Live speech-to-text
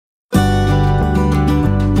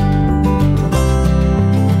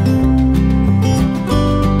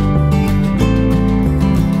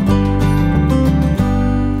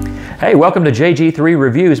Hey, welcome to JG3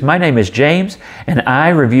 Reviews. My name is James and I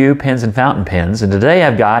review pens and fountain pens, and today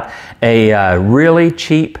I've got a really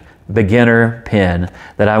cheap beginner pen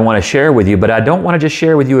that I want to share with you, but I don't want to just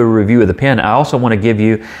share with you a review of the pen. I also want to give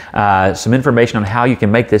you some information on how you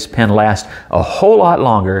can make this pen last a whole lot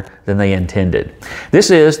longer than they intended.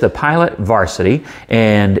 This is the Pilot Varsity,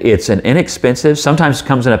 and it's an inexpensive, sometimes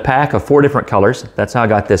comes in a pack of 4 different colors. That's how I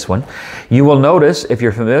got this one. You will notice, if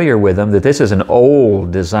you're familiar with them, that this is an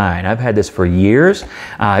old design. I've had this for years.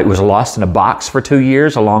 It was lost in a box for 2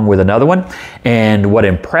 years along with another one, and what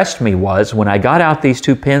impressed me was when I got out these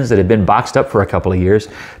 2 pens that had been boxed up for a couple of years,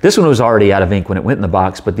 this one was already out of ink when it went in the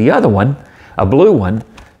box, but the other one, a blue one,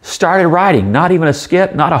 started writing. Not even a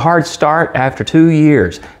skip, not a hard start after 2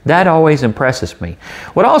 years. That always impresses me.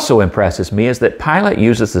 What also impresses me is that Pilot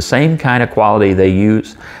uses the same kind of quality they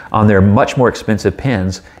use on their much more expensive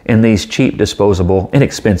pens in these cheap disposable,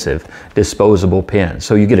 inexpensive disposable pens.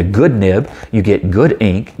 So you get a good nib, you get good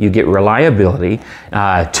ink, you get reliability,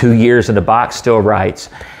 2 years in the box still writes.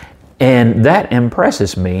 And that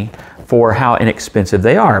impresses me for how inexpensive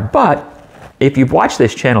they are. But if you've watched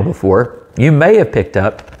this channel before, you may have picked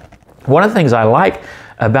up one of the things I like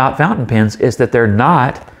about fountain pens is that they're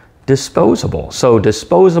not disposable. So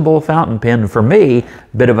disposable fountain pen, for me,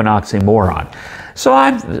 bit of an oxymoron. So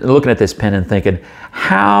I'm looking at this pen and thinking,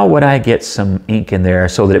 how would I get some ink in there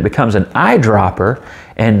so that it becomes an eyedropper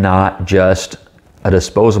and not just a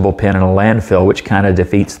disposable pen in a landfill, which kind of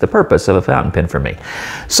defeats the purpose of a fountain pen for me.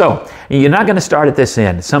 So you're not going to start at this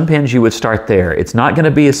end. Some pens you would start there. It's not going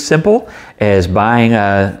to be as simple as buying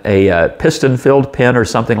a piston-filled pen or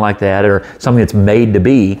something like that, or something that's made to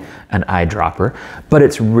be an eyedropper, but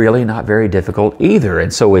it's really not very difficult either.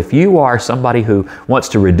 And so if you are somebody who wants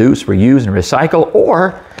to reduce, reuse, and recycle,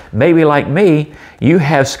 or maybe like me, you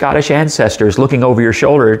have Scottish ancestors looking over your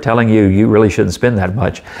shoulder telling you you really shouldn't spend that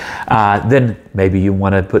much, then maybe you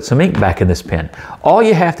want to put some ink back in this pen. All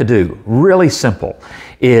you have to do, really simple,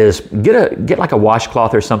 is get like a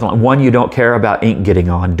washcloth or something, one you don't care about ink getting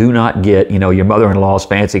on. Do not get, your mother-in-law's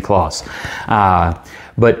fancy cloths.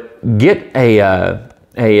 But get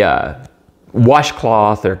a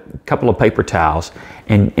washcloth or a couple of paper towels,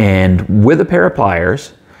 and with a pair of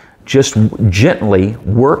pliers, just gently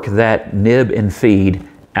work that nib and feed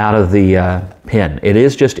out of the pen. It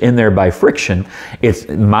is just in there by friction.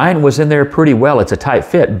 Mine was in there pretty well. It's a tight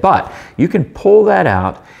fit, but you can pull that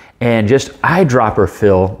out and just eyedropper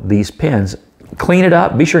fill these pens. Clean it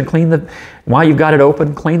up. Be sure and clean while you've got it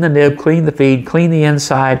open, clean the nib, clean the feed, clean the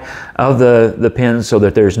inside of the pen so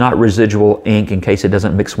that there's not residual ink in case it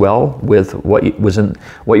doesn't mix well with what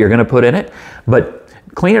you're going to put in it. But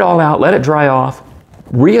clean it all out, let it dry off,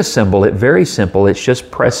 reassemble it. Very simple. It's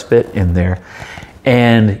just press fit in there.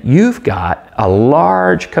 And you've got a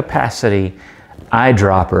large capacity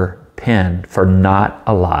eyedropper pen for not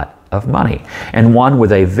a lot of money, and one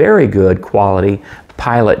with a very good quality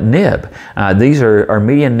Pilot nib. These are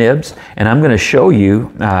medium nibs, and I'm going to show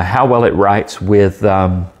you how well it writes with,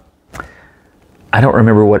 I don't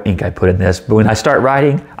remember what ink I put in this, but when I start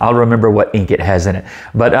writing, I'll remember what ink it has in it.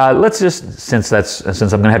 But let's just, since I'm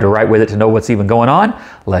going to have to write with it to know what's even going on,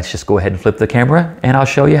 let's just go ahead and flip the camera and I'll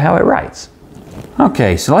show you how it writes.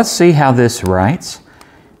 Okay, so let's see how this writes.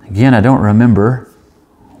 Again, I don't remember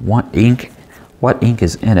what ink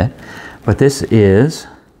is in it, but this is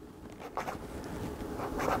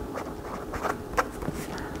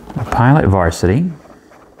a Pilot Varsity.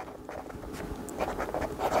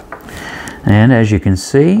 And as you can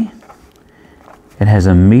see, it has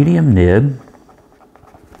a medium nib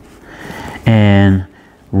and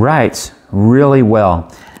writes really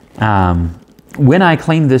well. When I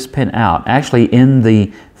cleaned this pen out, actually in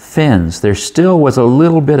the fins, there still was a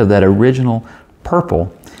little bit of that original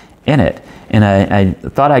purple in it. And I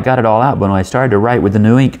thought I got it all out, but when I started to write with the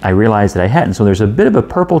new ink, I realized that I hadn't. So there's a bit of a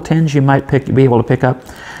purple tinge you might be able to pick up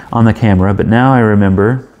on the camera, but now I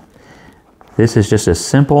remember this is just a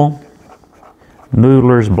simple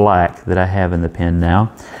Noodler's Black that I have in the pen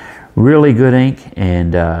now. Really good ink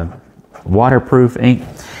and waterproof ink,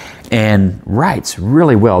 and writes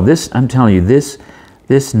really well. I'm telling you, this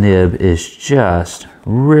nib is just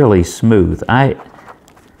really smooth. I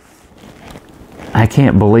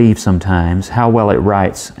can't believe sometimes how well it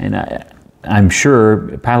writes, and I'm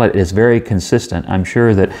sure Pilot is very consistent. I'm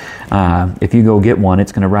sure that if you go get one,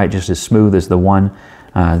 it's going to write just as smooth as the one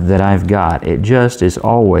that I've got. It just is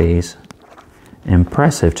always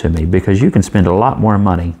impressive to me, because you can spend a lot more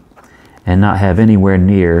money and not have anywhere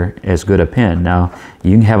near as good a pen. Now,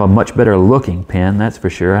 you can have a much better looking pen, that's for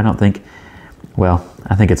sure. I think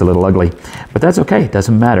it's a little ugly, but that's okay, it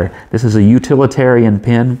doesn't matter. This is a utilitarian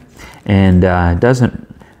pen, and doesn't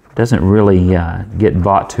doesn't really get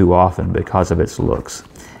bought too often because of its looks.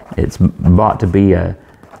 It's bought to be a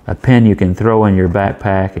pen you can throw in your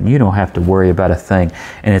backpack and you don't have to worry about a thing.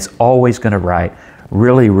 And it's always going to write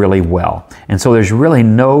really, really well. And so there's really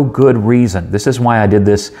no good reason. This is why I did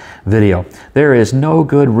this video. There is no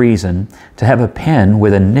good reason to have a pen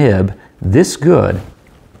with a nib this good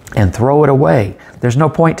and throw it away. There's no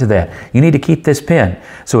point to that. You need to keep this pen.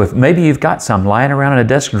 So if maybe you've got some lying around in a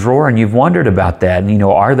desk drawer and you've wondered about that, and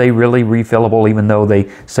are they really refillable even though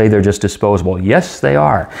they say they're just disposable? Yes, they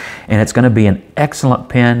are. And it's going to be an excellent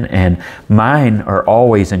pen, and mine are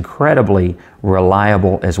always incredibly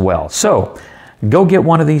reliable as well. So go get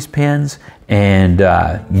one of these pens and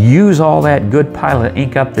use all that good Pilot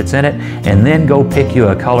ink up that's in it, and then go pick you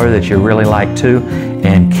a color that you really like too,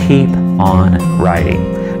 and keep on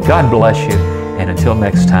writing. God bless you, and until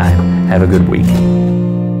next time, have a good week.